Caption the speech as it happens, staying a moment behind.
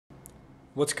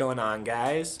What's going on,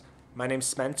 guys? My name's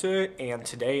Spencer, and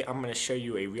today I'm going to show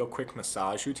you a real quick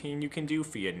massage routine you can do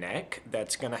for your neck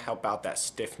that's going to help out that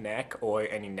stiff neck or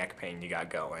any neck pain you got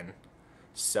going.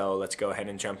 So let's go ahead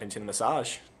and jump into the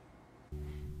massage.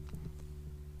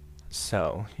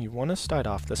 So, you want to start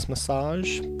off this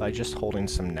massage by just holding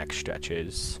some neck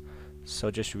stretches. So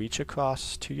just reach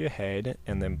across to your head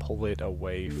and then pull it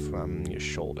away from your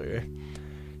shoulder.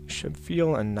 You should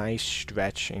feel a nice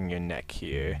stretch in your neck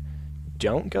here.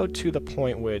 Don't go to the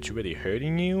point where it's really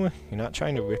hurting you. You're not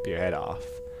trying to rip your head off.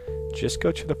 Just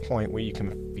go to the point where you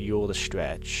can feel the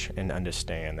stretch and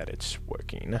understand that it's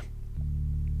working.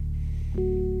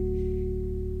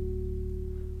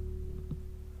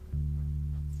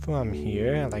 From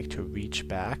here, I like to reach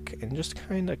back and just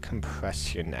kind of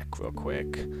compress your neck real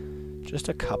quick. Just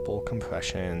a couple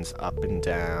compressions up and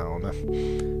down.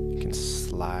 You can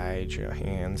slide your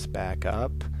hands back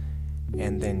up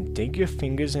and then dig your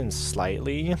fingers in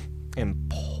slightly and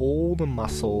pull the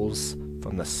muscles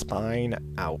from the spine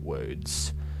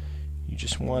outwards. You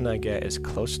just want to get as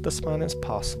close to the spine as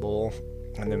possible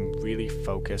and then really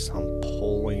focus on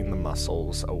pulling the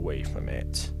muscles away from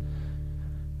it.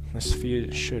 This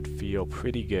should feel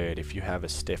pretty good if you have a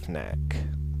stiff neck.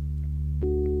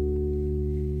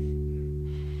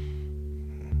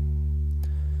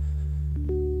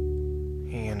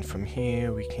 And from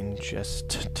here we can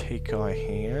just take our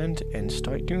hand and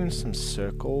start doing some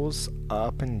circles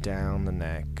up and down the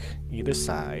neck, either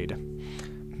side.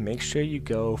 Make sure you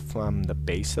go from the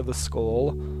base of the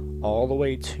skull all the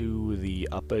way to the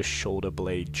upper shoulder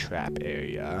blade trap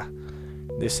area.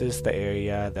 This is the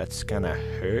area that's gonna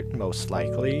hurt most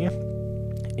likely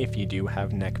if you do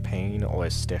have neck pain or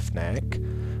a stiff neck.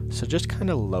 So just kind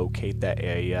of locate that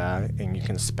area and you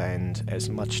can spend as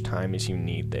much time as you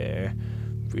need there,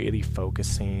 really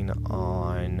focusing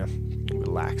on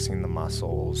relaxing the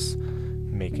muscles,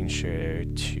 making sure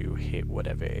to hit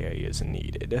whatever areas are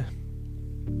needed.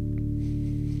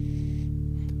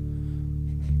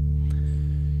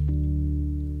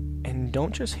 And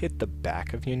don't just hit the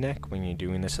back of your neck when you're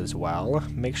doing this as well.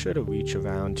 Make sure to reach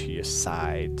around to your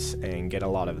sides and get a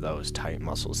lot of those tight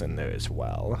muscles in there as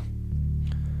well.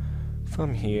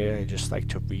 From here, I just like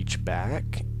to reach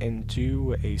back and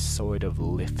do a sort of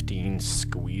lifting,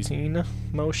 squeezing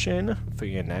motion for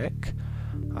your neck.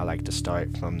 I like to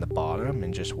start from the bottom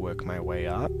and just work my way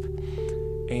up.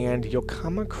 And you'll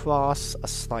come across a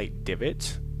slight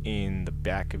divot in the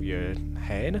back of your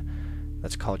head.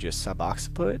 That's called your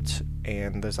subocciput,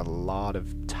 and there's a lot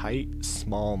of tight,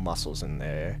 small muscles in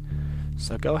there.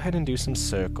 So go ahead and do some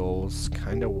circles,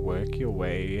 kind of work your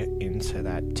way into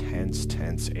that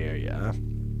tense area.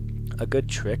 A good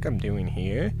trick I'm doing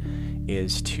here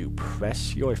is to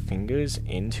press your fingers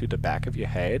into the back of your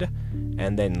head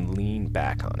and then lean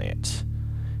back on it.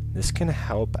 This can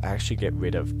help actually get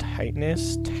rid of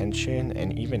tightness, tension,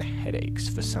 and even headaches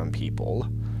for some people.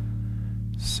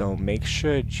 So make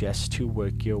sure just to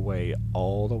work your way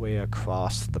all the way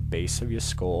across the base of your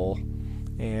skull,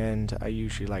 and I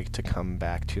usually like to come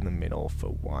back to the middle for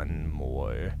one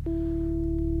more.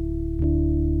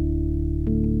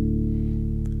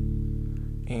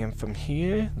 And from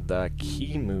here, the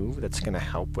key move that's going to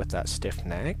help with that stiff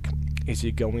neck is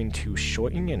you're going to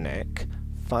shorten your neck,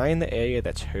 find the area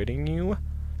that's hurting you,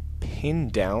 pin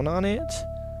down on it,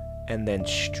 and then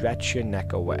stretch your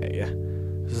neck away.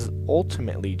 This is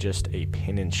ultimately just a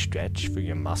pin and stretch for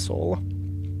your muscle,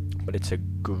 but it's a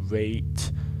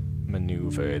great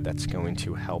maneuver that's going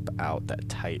to help out that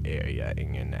tight area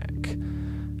in your neck.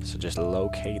 So just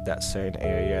locate that certain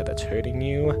area that's hurting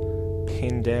you,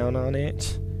 pin down on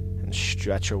it, and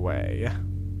stretch away.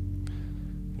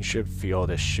 You should feel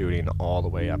this shooting all the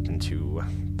way up into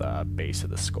the base of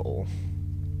the skull.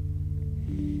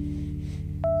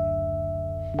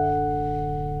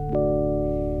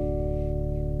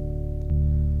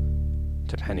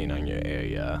 Depending on your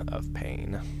area of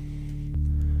pain.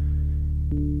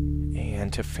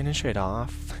 And to finish it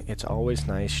off, it's always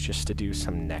nice just to do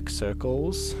some neck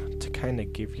circles to kind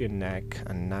of give your neck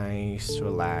a nice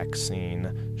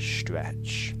relaxing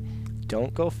stretch.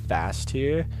 Don't go fast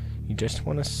here, you just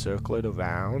want to circle it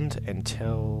around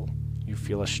until you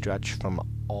feel a stretch from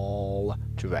all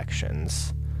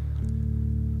directions.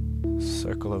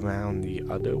 Circle around the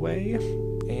other way,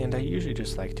 and I usually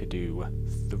just like to do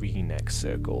 3 neck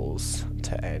circles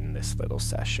to end this little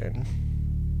session.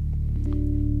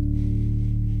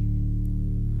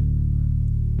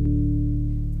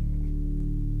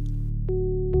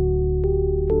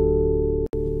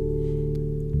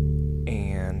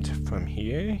 And from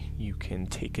here, you can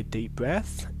take a deep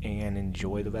breath and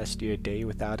enjoy the rest of your day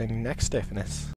without any neck stiffness.